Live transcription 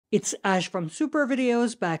It's Ash from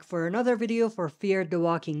SuperVideos back for another video for Fear the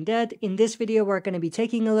Walking Dead. In this video, we're going to be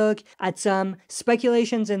taking a look at some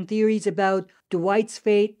speculations and theories about Dwight's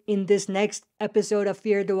fate in this next episode of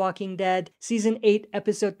Fear the Walking Dead, Season 8,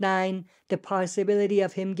 Episode 9, the possibility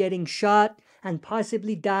of him getting shot and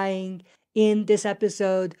possibly dying in this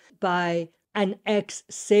episode by an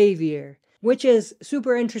ex-savior, which is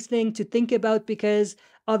super interesting to think about because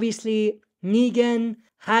obviously Negan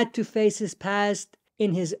had to face his past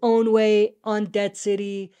in his own way on Dead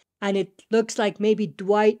City, and it looks like maybe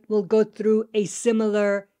Dwight will go through a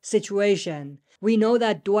similar situation. We know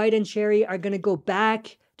that Dwight and Sherry are going to go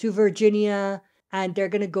back to Virginia, and they're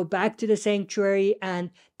going to go back to the sanctuary, and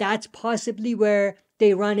that's possibly where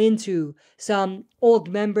they run into some old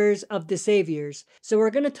members of the Saviors. So we're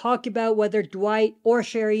going to talk about whether Dwight or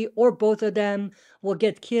Sherry or both of them will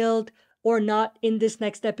get killed or not in this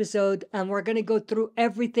next episode, and we're gonna go through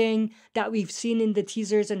everything that we've seen in the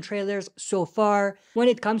teasers and trailers so far when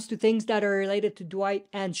it comes to things that are related to Dwight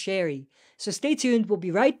and Sherry. So stay tuned, we'll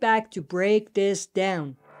be right back to break this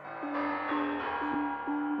down.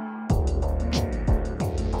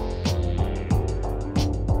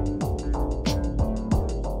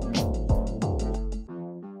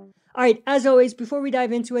 Alright, as always, before we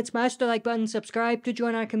dive into it, smash the like button, subscribe to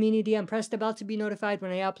join our community, and press the bell to be notified when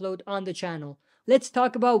I upload on the channel. Let's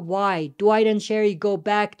talk about why Dwight and Sherry go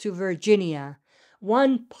back to Virginia.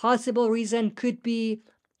 One possible reason could be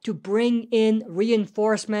to bring in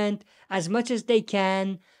reinforcement as much as they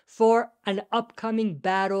can for an upcoming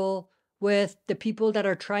battle with the people that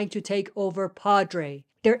are trying to take over Padre.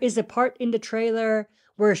 There is a part in the trailer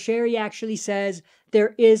where Sherry actually says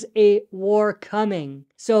there is a war coming.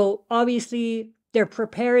 So obviously they're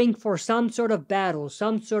preparing for some sort of battle,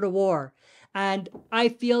 some sort of war. And I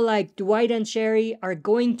feel like Dwight and Sherry are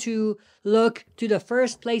going to look to the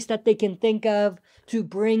first place that they can think of to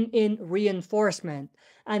bring in reinforcement.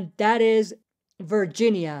 And that is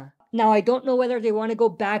Virginia. Now, I don't know whether they want to go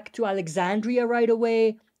back to Alexandria right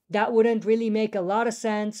away. That wouldn't really make a lot of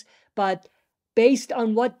sense. But based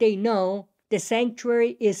on what they know, the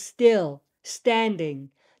sanctuary is still standing.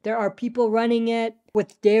 There are people running it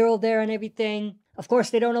with Daryl there and everything. Of course,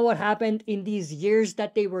 they don't know what happened in these years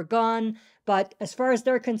that they were gone. But as far as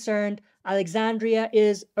they're concerned, Alexandria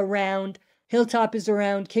is around, Hilltop is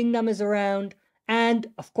around, Kingdom is around, and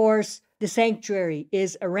of course, the sanctuary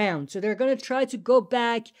is around. So they're going to try to go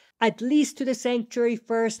back at least to the sanctuary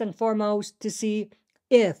first and foremost to see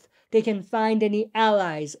if they can find any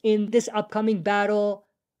allies in this upcoming battle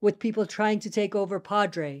with people trying to take over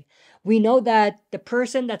Padre. We know that the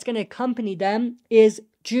person that's going to accompany them is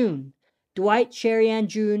June. Dwight, Sherry, and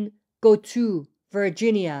June go to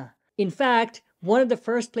Virginia. In fact, one of the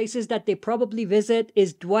first places that they probably visit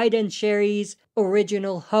is Dwight and Sherry's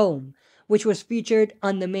original home, which was featured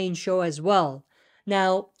on the main show as well.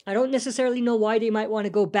 Now, I don't necessarily know why they might want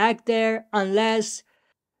to go back there unless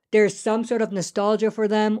there's some sort of nostalgia for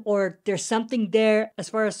them or there's something there as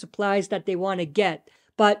far as supplies that they want to get.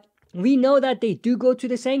 But we know that they do go to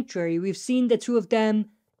the sanctuary. We've seen the two of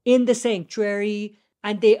them in the sanctuary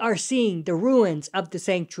and they are seeing the ruins of the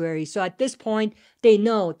sanctuary. So at this point, they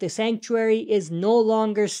know the sanctuary is no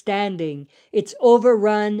longer standing. It's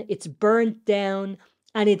overrun, it's burnt down,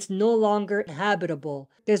 and it's no longer habitable.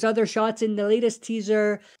 There's other shots in the latest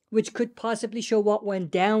teaser which could possibly show what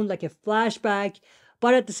went down, like a flashback.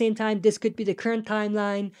 But at the same time, this could be the current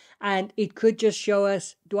timeline, and it could just show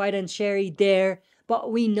us Dwight and Sherry there. But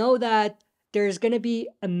we know that there's going to be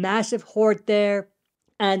a massive horde there,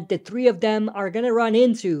 and the three of them are going to run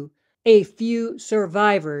into a few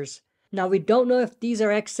survivors. Now, we don't know if these are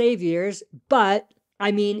ex-saviors, but,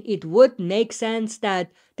 I mean, it would make sense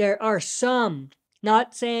that there are some,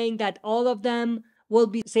 not saying that all of them will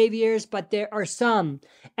be saviors, but there are some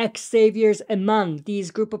ex-saviors among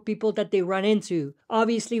these group of people that they run into.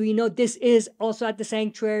 Obviously, we know this is also at the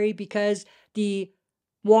sanctuary because the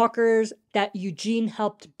walkers that Eugene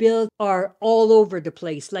helped build are all over the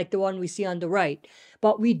place, like the one we see on the right.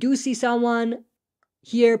 But we do see someone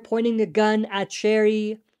here pointing the gun at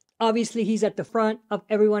Sherry. Obviously, he's at the front of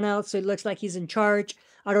everyone else, so it looks like he's in charge.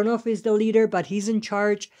 I don't know if he's the leader, but he's in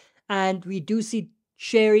charge. And we do see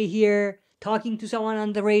Sherry here talking to someone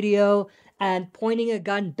on the radio and pointing a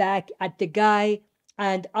gun back at the guy.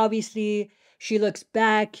 And obviously, she looks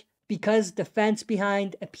back because the fence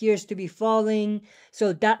behind appears to be falling.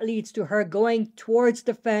 So that leads to her going towards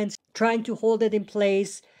the fence, trying to hold it in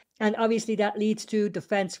place. And obviously that leads to the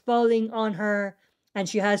fence falling on her. And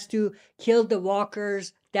she has to kill the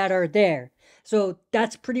walkers that are there. So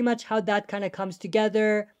that's pretty much how that kind of comes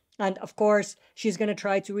together. And of course, she's going to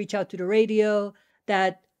try to reach out to the radio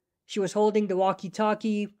that she was holding the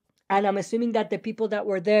walkie-talkie And I'm assuming that the people that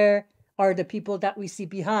were there are the people that we see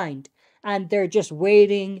behind. And they're just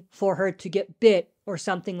waiting for her to get bit or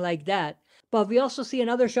something like that. But we also see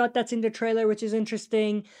another shot that's in the trailer, which is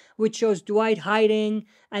interesting, which shows Dwight hiding.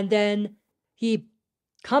 And then he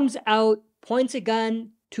comes out, points a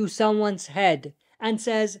gun to someone's head, and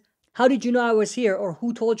says, "How did you know I was here?" Or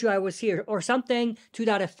 "Who told you I was here?" Or something to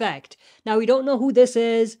that effect. Now, we don't know who this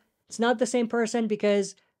is. It's not the same person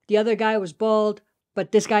because the other guy was bald,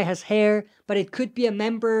 but this guy has hair. But it could be a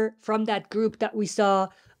member from that group that we saw,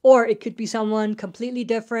 or it could be someone completely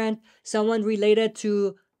different, someone related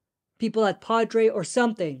to people at Padre or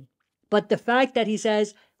something. But the fact that he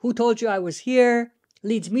says, "Who told you I was here?"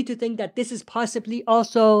 leads me to think that this is possibly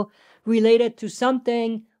also related to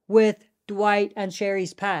something with Dwight and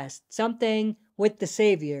Sherry's past, something with the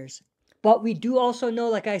Saviors. But we do also know,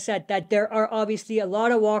 like I said, that there are obviously a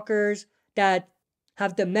lot of walkers that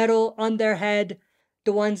have the metal on their head,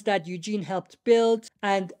 the ones that Eugene helped build,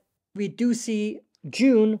 and we do see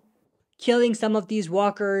June killing some of these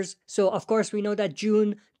walkers. So of course we know that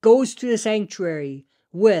June goes to the sanctuary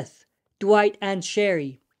with Dwight and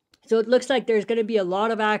Sherry. So it looks like there's going to be a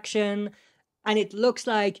lot of action, and it looks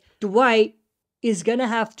like Dwight is going to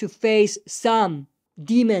have to face some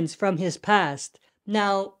demons from his past.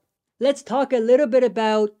 Now, let's talk a little bit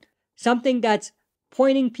about something that's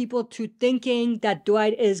pointing people to thinking that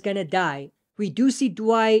Dwight is going to die. We do see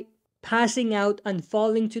Dwight passing out and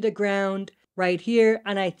falling to the ground right here,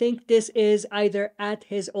 and I think this is either at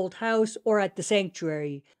his old house or at the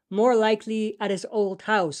sanctuary. More likely at his old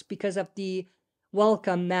house because of the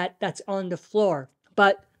welcome mat that's on the floor.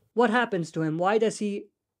 But what happens to him? Why does he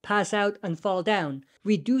pass out and fall down?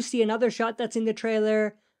 We do see another shot that's in the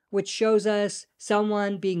trailer, which shows us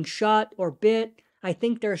someone being shot or bit. I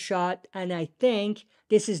think they're shot, and I think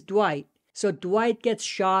this is Dwight. So Dwight gets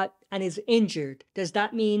shot and is injured. Does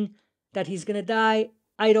that mean that he's gonna die?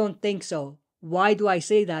 I don't think so. Why do I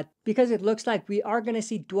say that? Because it looks like we are gonna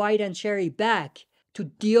see Dwight and Sherry back to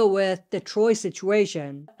deal with the Troy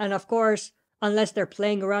situation. And of course, unless they're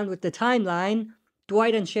playing around with the timeline,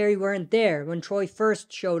 Dwight and Sherry weren't there when Troy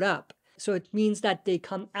first showed up. So it means that they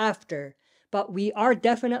come after. But we are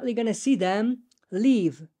definitely going to see them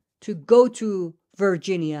leave to go to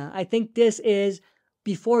Virginia. I think this is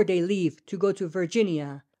before they leave to go to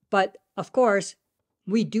Virginia. But of course,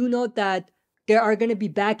 we do note that they are going to be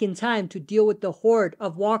back in time to deal with the horde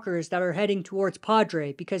of walkers that are heading towards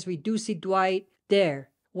Padre, because we do see Dwight there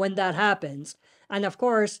when that happens. And of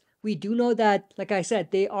course, we do know that, like I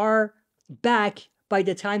said, they are back by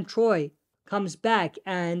the time Troy comes back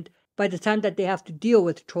and by the time that they have to deal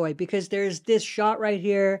with Troy, because there's this shot right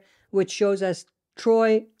here which shows us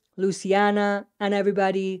Troy, Luciana, and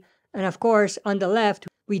everybody. And of course, on the left,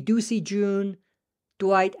 we do see June,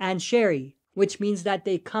 Dwight, and Sherry, which means that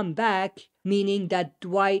they come back, meaning that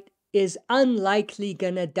Dwight is unlikely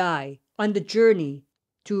gonna die on the journey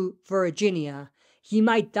to Virginia. He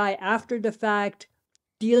might die after the fact,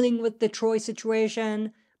 dealing with the Troy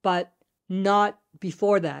situation, but not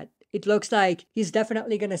before that. It looks like he's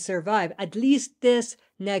definitely going to survive at least this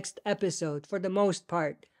next episode for the most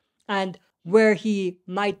part. And where he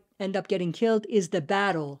might end up getting killed is the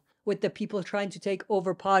battle with the people trying to take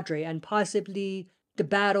over Padre, and possibly the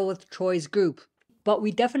battle with Troy's group. But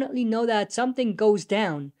we definitely know that something goes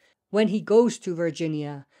down when he goes to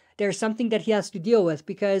Virginia. There's something that he has to deal with,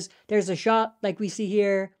 because there's a shot like we see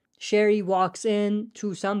here. Sherry walks in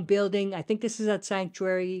to some building. I think this is at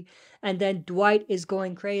Sanctuary. And then Dwight is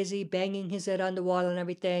going crazy, banging his head on the wall and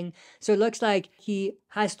everything. So it looks like he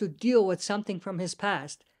has to deal with something from his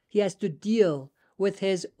past. He has to deal with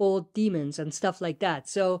his old demons and stuff like that.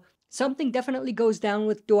 So something definitely goes down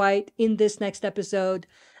with Dwight in this next episode.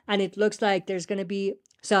 And it looks like there's going to be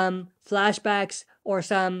some flashbacks or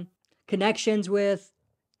some connections with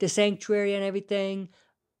the sanctuary and everything.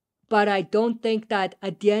 But I don't think that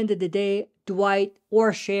at the end of the day, Dwight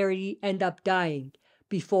or Sherry end up dying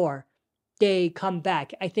before they come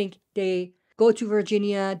back. I think they go to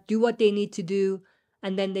Virginia, do what they need to do,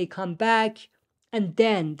 and then they come back, and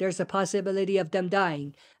then there's a possibility of them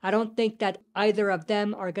dying. I don't think that either of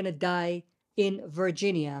them are going to die in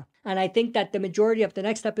Virginia. And I think that the majority of the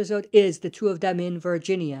next episode is the two of them in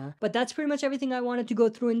Virginia. But that's pretty much everything I wanted to go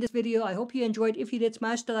through in this video. I hope you enjoyed. If you did,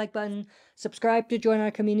 smash the like button, subscribe to join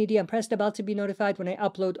our community, and press the bell to be notified when I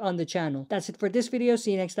upload on the channel. That's it for this video.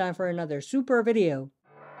 See you next time for another super video.